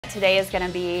today is going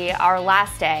to be our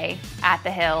last day at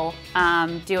the Hill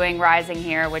doing Rising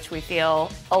here, which we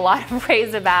feel a lot of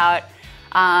praise about.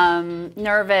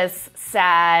 Nervous,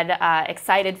 sad,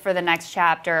 excited for the next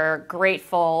chapter,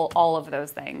 grateful, all of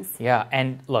those things. Yeah,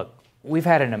 and look, we've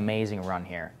had an amazing run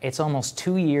here. It's almost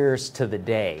 2 years to the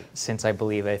day since I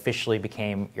believe I officially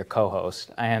became your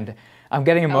co-host, and I'm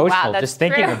getting emotional just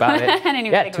thinking about it. I didn't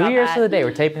even think 2 about years that. to the day.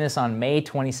 We're taping this on May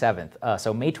 27th.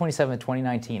 So May 27th,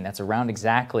 2019. That's around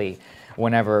exactly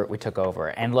whenever we took over.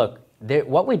 And look,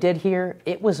 what we did here,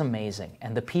 it was amazing.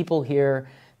 And the people here,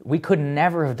 we could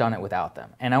never have done it without them.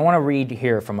 And I want to read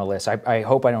here from a list. I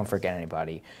hope I don't forget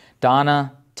anybody.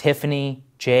 Donna, Tiffany,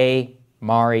 Jay,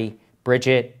 Mari,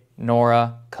 Bridget,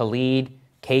 Nora, Khalid,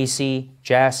 Casey,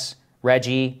 Jess,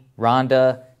 Reggie,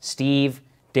 Rhonda, Steve,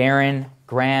 Darren,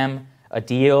 Graham,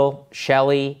 Adil,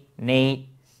 Shelly, Nate,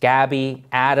 Gabby,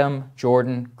 Adam,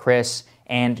 Jordan, Chris,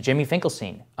 and Jimmy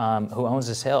Finkelstein, who owns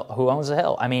the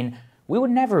Hill. I mean, we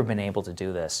would never have been able to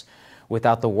do this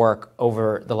without the work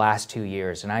over the last 2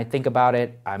 years. And I think about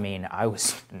it, I mean, I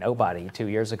was nobody 2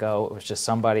 years ago. It was just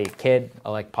somebody, kid.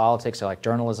 I like politics, I like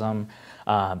journalism.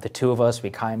 The two of us, we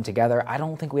came together. I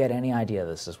don't think we had any idea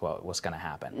this is what was going to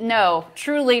happen. No,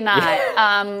 truly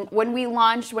not. When we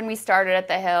launched, when we started at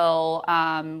the Hill,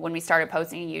 when we started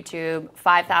posting on YouTube,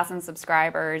 5,000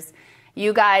 subscribers.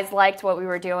 You guys liked what we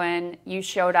were doing. You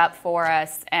showed up for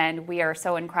us, and we are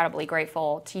so incredibly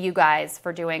grateful to you guys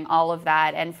for doing all of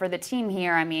that. And for the team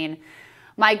here, I mean,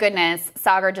 my goodness,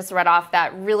 Saagar just read off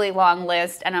that really long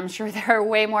list, and I'm sure there are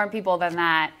way more people than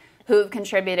that who've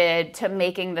contributed to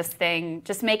making this thing,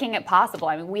 just making it possible.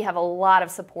 I mean, we have a lot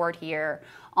of support here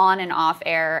on and off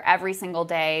air every single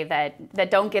day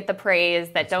that don't get the praise,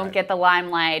 that don't get the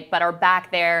limelight, but are back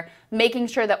there making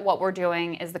sure that what we're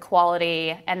doing is the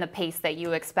quality and the pace that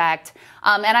you expect.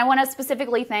 And I want to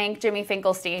specifically thank Jimmy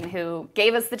Finkelstein, who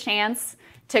gave us the chance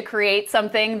to create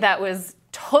something that was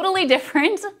totally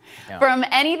different from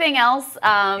anything else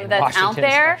that's out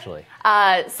there.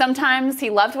 Sometimes he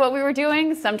loved what we were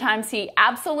doing. Sometimes he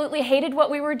absolutely hated what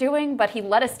we were doing, but he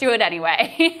let us do it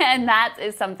anyway. And that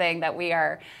is something that we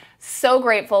are so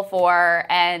grateful for,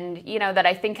 and that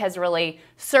I think has really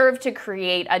served to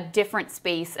create a different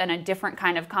space and a different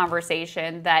kind of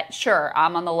conversation that, sure,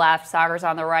 I'm on the left, Saagar's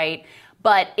on the right,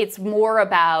 but it's more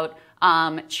about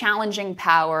challenging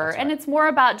power, and it's more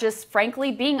about just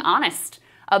frankly being honest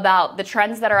about the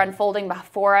trends that are unfolding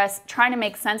before us, trying to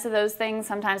make sense of those things.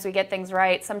 Sometimes we get things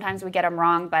right, sometimes we get them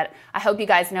wrong, but I hope you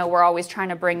guys know we're always trying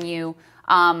to bring you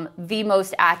the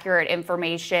most accurate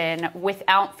information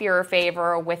without fear or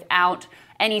favor, without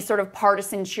any sort of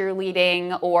partisan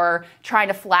cheerleading or trying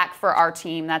to flack for our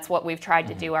team. That's what we've tried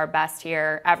to do our best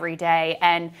here every day.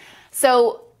 And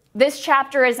so this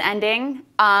chapter is ending.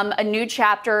 A new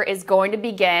chapter is going to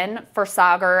begin for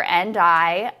Saagar and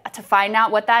I. To find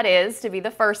out what that is, to be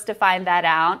the first to find that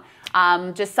out,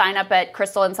 just sign up at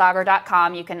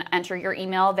krystalandsaagar.com. You can enter your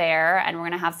email there, and we're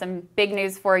going to have some big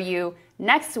news for you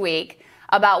next week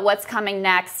about what's coming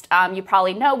next. You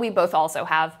probably know we both also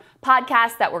have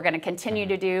podcasts that we're going to continue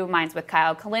to do. Mine's with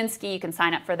Kyle Kalinske. You can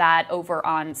sign up for that over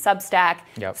on Substack.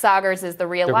 Saagar's is The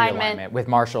Realignment. With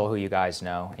Marshall, who you guys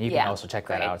know. And you can also check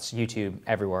that out. It's YouTube,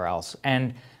 everywhere else.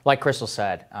 And like Krystal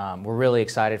said, we're really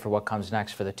excited for what comes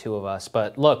next for the two of us.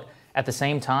 But look, at the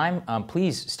same time,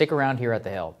 please stick around here at the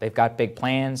Hill. They've got big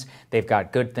plans. They've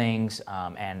got good things.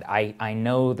 And I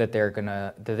know that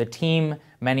the team,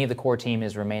 many of the core team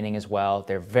is remaining as well.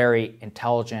 They're very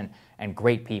intelligent and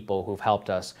great people who've helped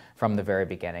us from the very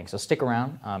beginning. So stick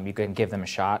around. You can give them a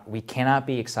shot. We cannot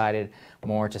be excited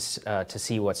more to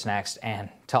see what's next. And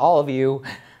to all of you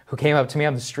who came up to me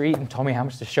on the street and told me how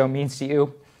much the show means to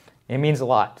you, it means a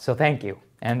lot. So thank you.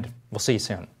 And we'll see you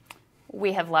soon.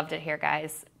 We have loved it here,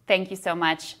 guys. Thank you so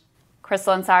much.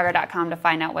 KrystalAndSaagar.com to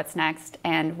find out what's next.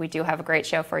 And we do have a great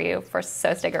show for you,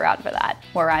 so stick around for that.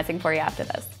 More Rising for you after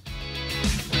this.